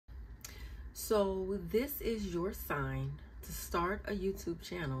So this is your sign to start a YouTube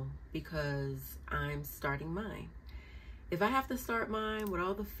channel because I'm starting mine. If I have to start mine with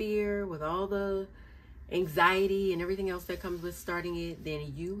all the fear, with all the anxiety and everything else that comes with starting it,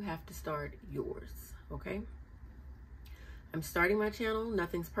 then you have to start yours, okay? I'm starting my channel.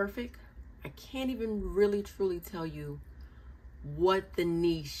 Nothing's perfect. I can't even really truly tell you what the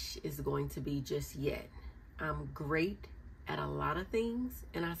niche is going to be just yet. I'm great at a lot of things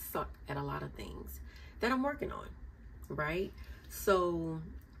and I suck at a lot of things that I'm working on, right? So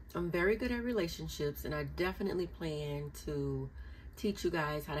I'm very good at relationships, and I definitely plan to teach you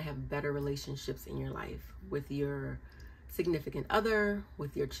guys how to have better relationships in your life with your significant other,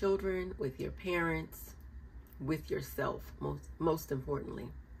 with your children, with your parents, with yourself, most importantly.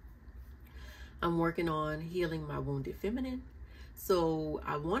 I'm working on healing my wounded feminine. So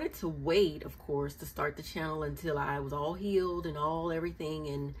I wanted to wait, of course, to start the channel until I was all healed and all everything.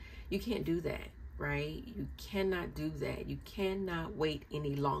 And you can't do that, right? You cannot do that. You cannot wait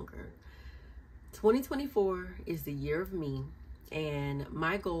any longer. 2024 is the year of me. And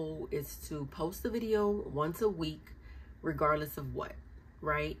my goal is to post a video once a week, regardless of what,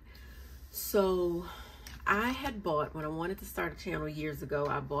 right? So I had bought, when I wanted to start a channel years ago,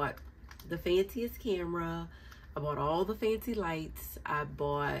 I bought the fanciest camera. I bought all the fancy lights. I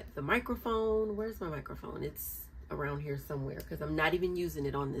bought the microphone. Where's my microphone? It's around here somewhere because I'm not even using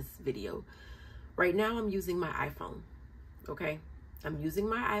it on this video. Right now I'm using my iPhone, okay? I'm using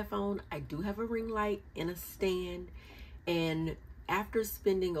my iPhone. I do have a ring light and a stand. And after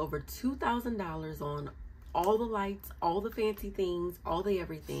spending over $2,000 on all the lights, all the fancy things, all the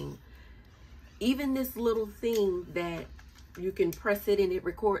everything, even this little thing that you can press it and it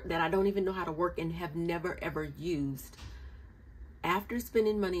record that I don't even know how to work and have never ever used. After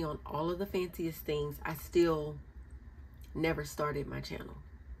spending money on all of the fanciest things, I still never started my channel,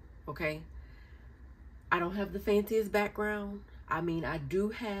 okay? I don't have the fanciest background. I mean, I do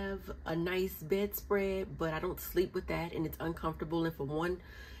have a nice bedspread, but I don't sleep with that and it's uncomfortable. And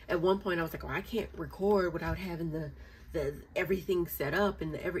at one point I was like, oh, I can't record without having the everything set up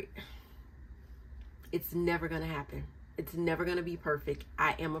and it's never gonna happen. It's never going to be perfect.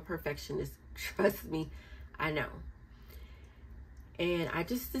 I am a perfectionist. Trust me, I know. And I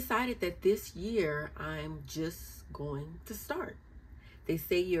just decided that this year I'm just going to start. They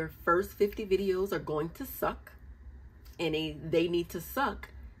say your first 50 videos are going to suck. And they need to suck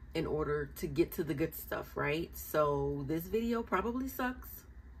in order to get to the good stuff, right? So this video probably sucks.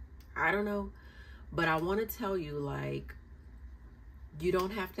 I don't know. But I want to tell you, like, you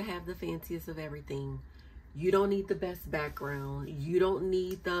don't have to have the fanciest of everything. You don't need the best background. You don't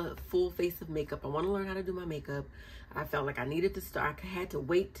need the full face of makeup. I want to learn how to do my makeup. I felt like I needed to start. I had to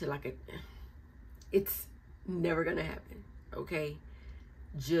wait till it's never going to happen. Okay.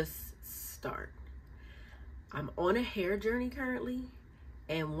 Just start. I'm on a hair journey currently.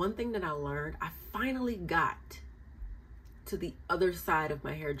 And one thing that I learned, I finally got to the other side of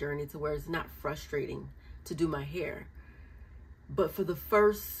my hair journey to where it's not frustrating to do my hair. But for the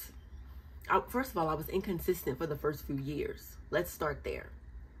first of all, I was inconsistent for the first few years. Let's start there.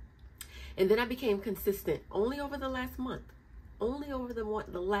 And then I became consistent only over the last month. Only over the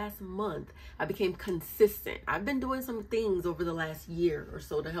last month, I became consistent. I've been doing some things over the last year or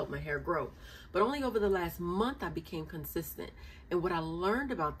so to help my hair grow. But only over the last month, I became consistent. And what I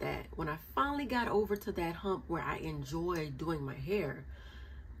learned about that, when I finally got over to that hump where I enjoy doing my hair,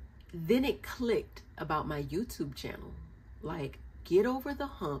 then it clicked about my YouTube channel. Like, get over the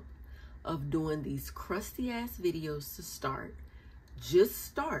hump of doing these crusty ass videos to start. Just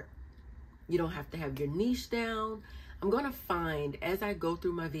start. You don't have to have your niche down. I'm going to find, as I go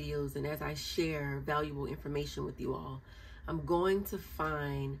through my videos and as I share valuable information with you all, I'm going to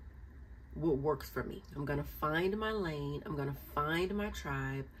find what works for me. I'm going to find my lane. I'm going to find my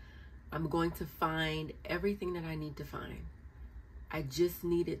tribe. I'm going to find everything that I need to find. I just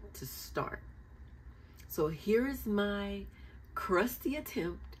needed to start. So here is my crusty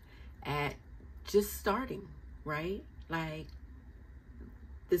attempt at just starting, right? Like,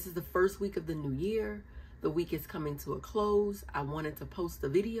 this is the first week of the new year. The week is coming to a close. I wanted to post a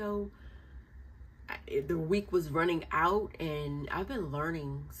video. The week was running out, and I've been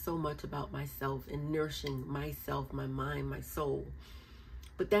learning so much about myself and nourishing myself, my mind, my soul.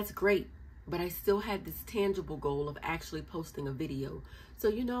 But that's great. But I still had this tangible goal of actually posting a video. So,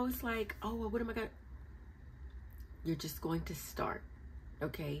 you know, it's like, oh, well, what am I going to... You're just going to start,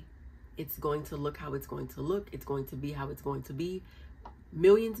 okay? It's going to look how it's going to look. It's going to be how it's going to be.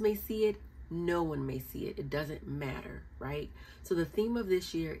 Millions may see it. No one may see it. It doesn't matter, right? So the theme of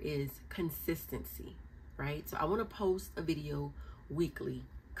this year is consistency, right? So I want to post a video weekly.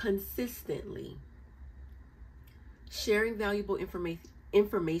 consistently sharing valuable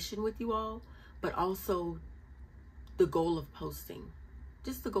information with you all, but also the goal of posting.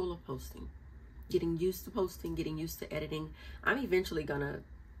 Just the goal of posting. Getting used to posting, getting used to editing. I'm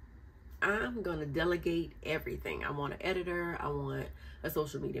gonna delegate everything. I want an editor, I want a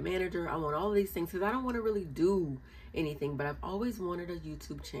social media manager, I want all these things, because I don't want to really do anything, but I've always wanted a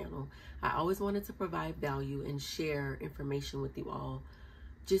YouTube channel. I always wanted to provide value and share information with you all,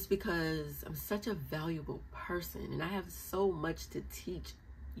 just because I'm such a valuable person and I have so much to teach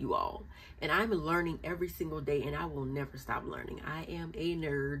you all, and I'm learning every single day, and I will never stop learning. I am a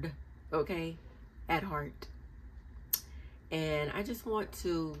nerd, okay, at heart. And I just want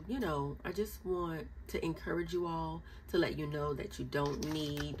to, I just want to encourage you all, to let you know that you don't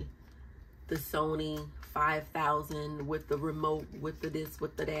need the Sony 5000 with the remote, with the this,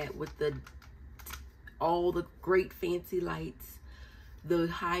 with the that, with the all the great fancy lights, the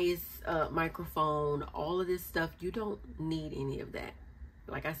highest microphone, all of this stuff. You don't need any of that.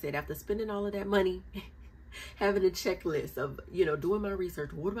 Like I said, after spending all of that money, having a checklist of, doing my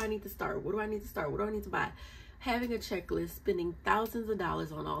research, what do I need to start? What do I need to start? What do I need to buy? Having a checklist, spending thousands of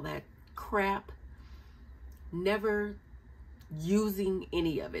dollars on all that crap, never using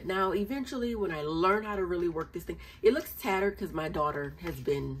any of it. Now, eventually, when I learn how to really work this thing, it looks tattered because my daughter has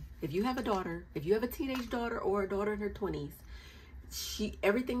been, if you have a teenage daughter or a daughter in her 20s,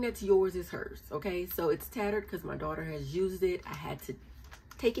 everything that's yours is hers, okay? So it's tattered because my daughter has used it. I had to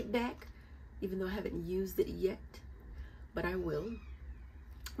take it back, even though I haven't used it yet, but I will.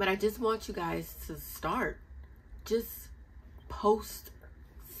 But I just want you guys to start. Just post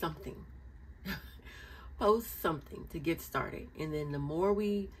something. Post something to get started. And then the more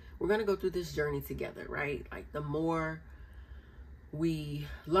we're going to go through this journey together, right? Like the more we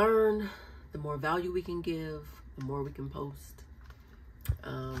learn, the more value we can give, the more we can post.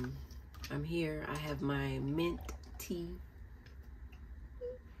 I'm here. I have my mint tea.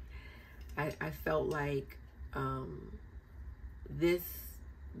 I felt like this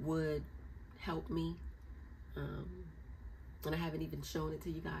would help me. And I haven't even shown it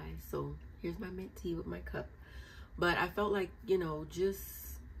to you guys. So here's my mint tea with my cup. But I felt like,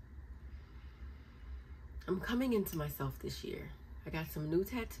 I'm coming into myself this year. I got some new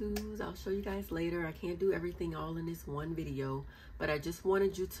tattoos. I'll show you guys later. I can't do everything all in this one video, but I just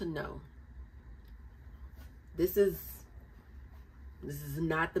wanted you to know this is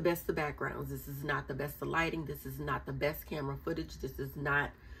not the best of backgrounds. This is not the best of lighting. This is not the best camera footage. This is not,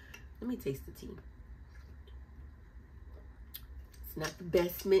 let me taste the tea. It's not the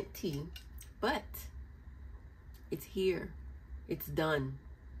best mint tea, but it's here. It's done,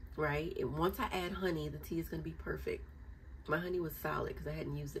 right? And once I add honey, the tea is going to be perfect. My honey was solid because I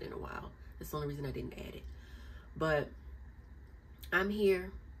hadn't used it in a while. That's the only reason I didn't add it. But I'm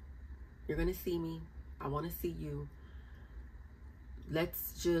here. You're going to see me. I want to see you.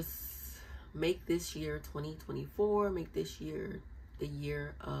 Let's just make this year 2024, make this year the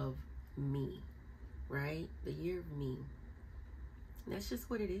year of me, right? The year of me. And that's just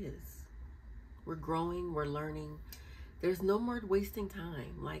what it is. We're growing, we're learning. There's no more wasting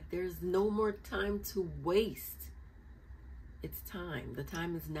time. Like, there's no more time to waste. It's time. The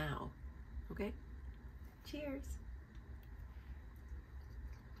time is now. Okay? Cheers.